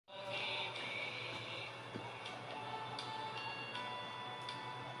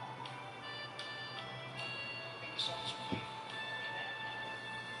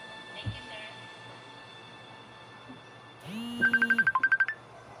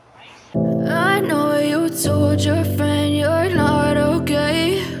I know you told your friend you're not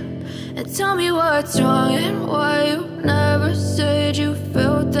okay, and tell me what's wrong and why you never said you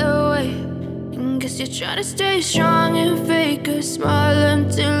felt that way. And guess you're trying to stay strong and fake a smile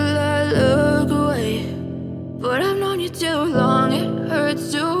until I look away. But I've known you too long, it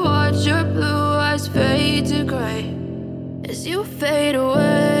hurts to watch your blue eyes fade to gray as you fade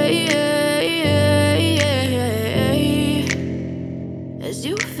away, as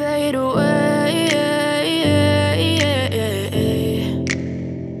you fade away.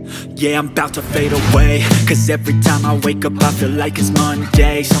 Yeah, I'm about to fade away, cause every time I wake up I feel like it's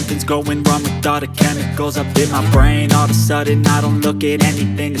Monday. Something's going wrong with all the chemicals up in my brain. All of a sudden I don't look at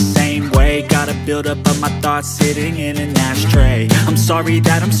anything the same way. Got a buildup of my thoughts sitting in an ashtray. I'm sorry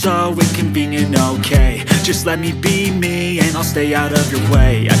that I'm so inconvenient, okay. Just let me be me and I'll stay out of your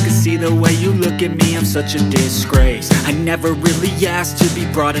way. I can see the way you look at me, I'm such a disgrace. I never really asked to be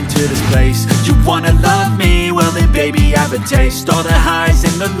brought into this place. You wanna love me? Well then baby, have a taste. All the highs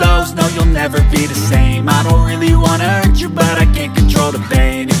and the lows, no, you'll never be the same. I don't really wanna hurt you, but I can't control the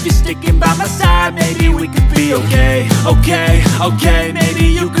pain. If you're sticking by my side, maybe we could be okay. Okay, maybe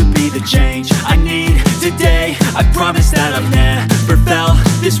you could be the change I need today. I promise that I've never felt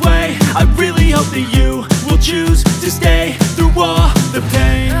this way. I really hope that you will choose to stay through all the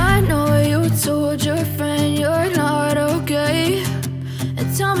pain. I know you told your friend you're not okay,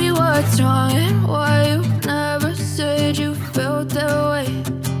 and tell me what's wrong and why you never said you felt that way.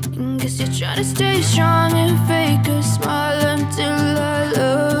 Guess you're trying to stay strong and fake a smile until I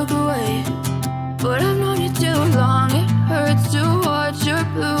look away. But I've known you too long, it hurts to watch your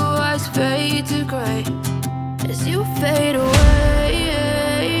blue eyes fade to gray as you fade away,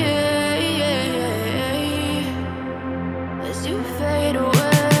 as you fade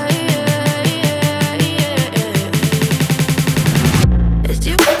away, as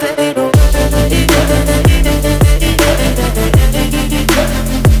you fade away.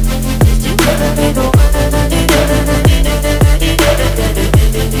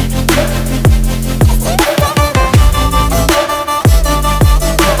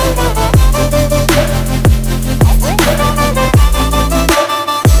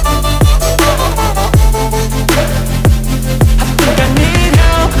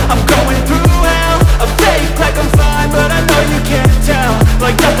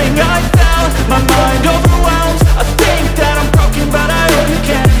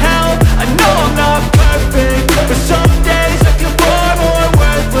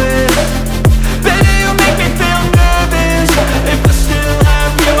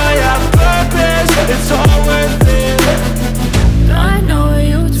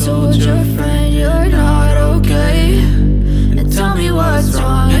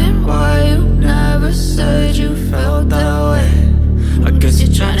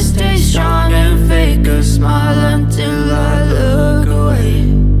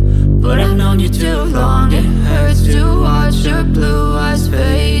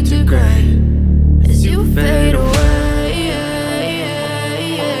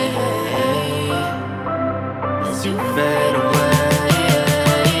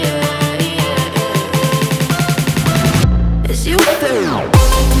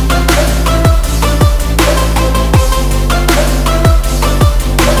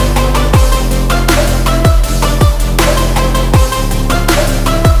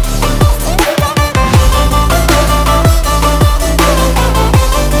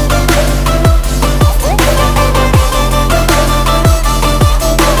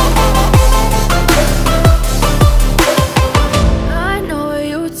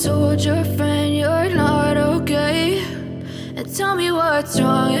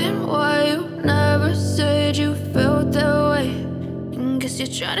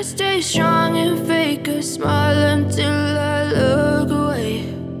 Try to stay strong and fake a smile until I look away.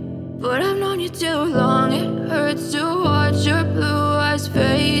 But I've known you too long, it hurts to watch your blue eyes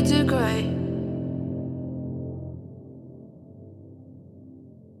fade to gray.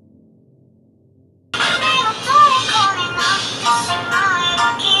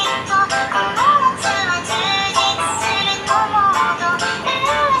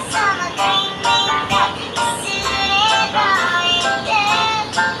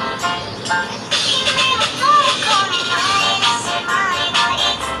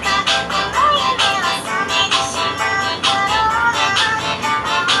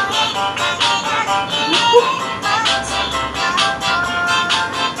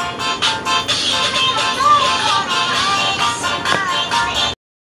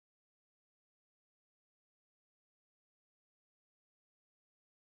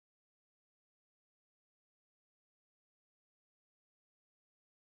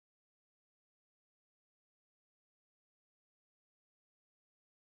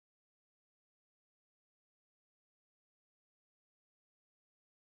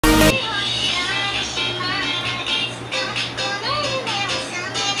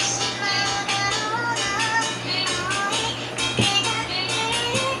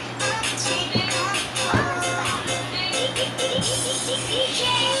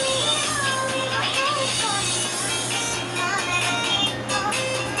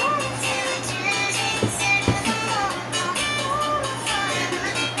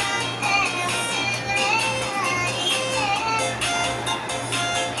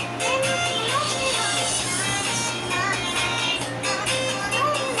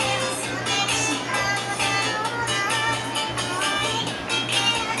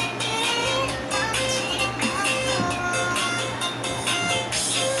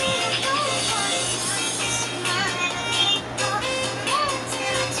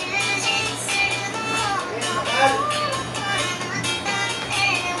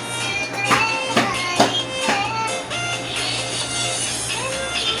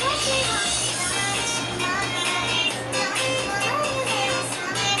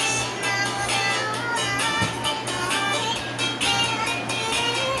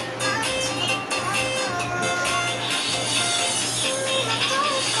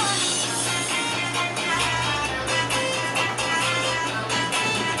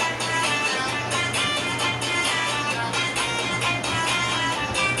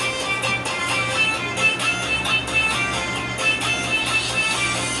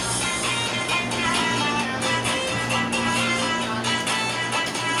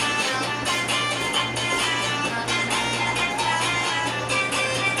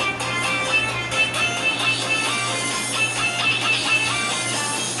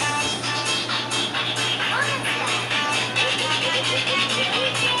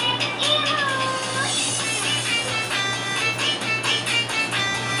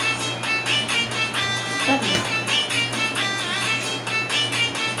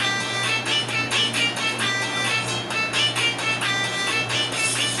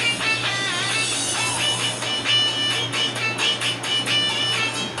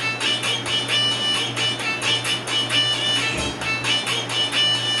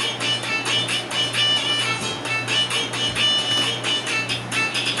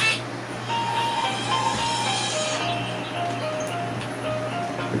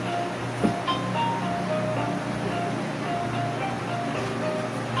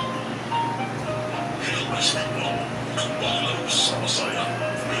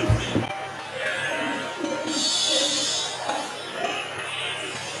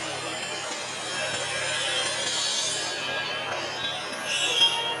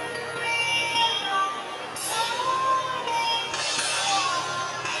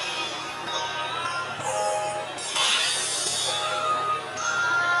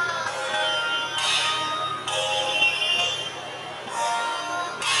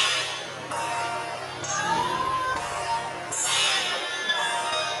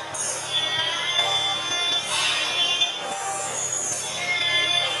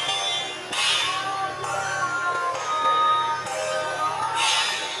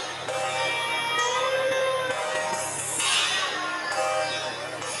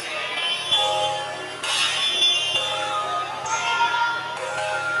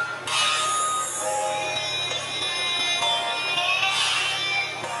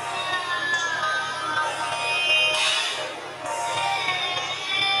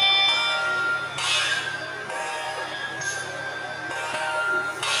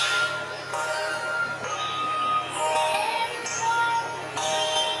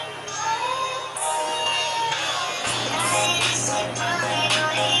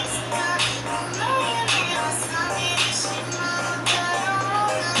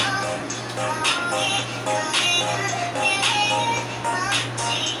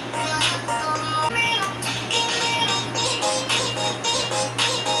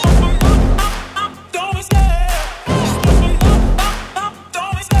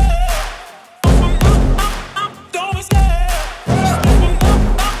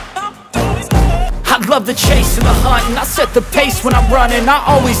 the chase and the hunt, and I set the pace when I'm running. I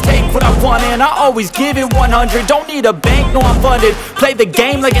always take what I want and I always give it 100. Don't need a bank, no I'm funded. Play the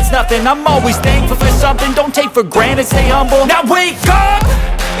game like it's nothing. I'm always thankful for something. Don't take for granted, stay humble. Now wake up!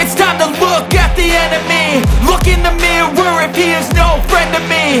 It's time to look at the enemy. Look in the mirror if he is no friend to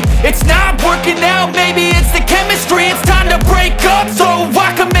me. It's not working out, maybe it's the chemistry. It's time to break up so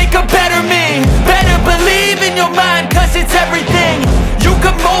I can make a better me. Better believe in your mind, cause it's everything. You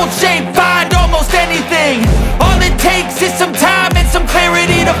can mold, shape, find almost anything. All it takes is some time and some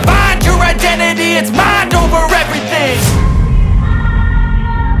clarity to find your identity. It's mind over everything.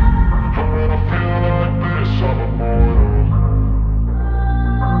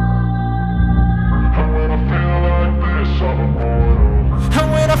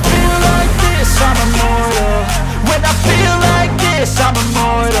 I'm immortal. When I feel like this, I'm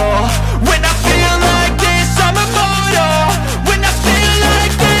immortal. When I feel like this, I'm immortal. When I feel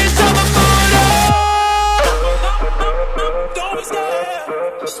like this, I'm immortal. Don't be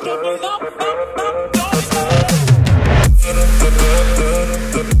scared. Just step it up. Don't be scared.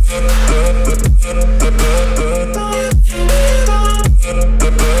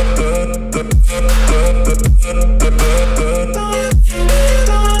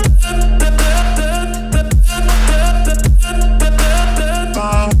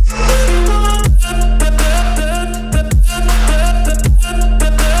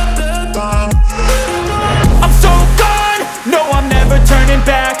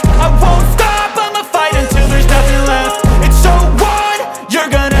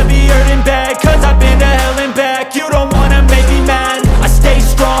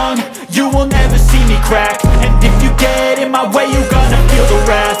 And if you get in my way, you gonna feel the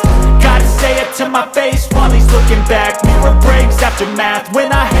wrath. Gotta say it to my face while he's looking back. Mirror breaks after math.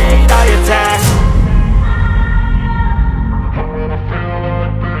 When I hate, I attack. And when I feel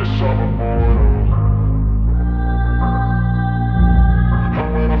like this, I'm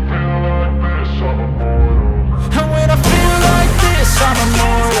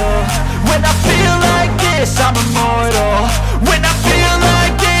immortal. When I feel like this, I'm immortal. When I feel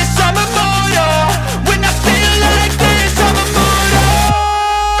like this, I'm immortal. When I feel like this, I'm immortal.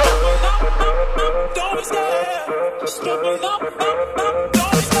 Don't be scared. Just step it up. Don't be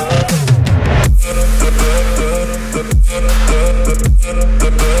scared.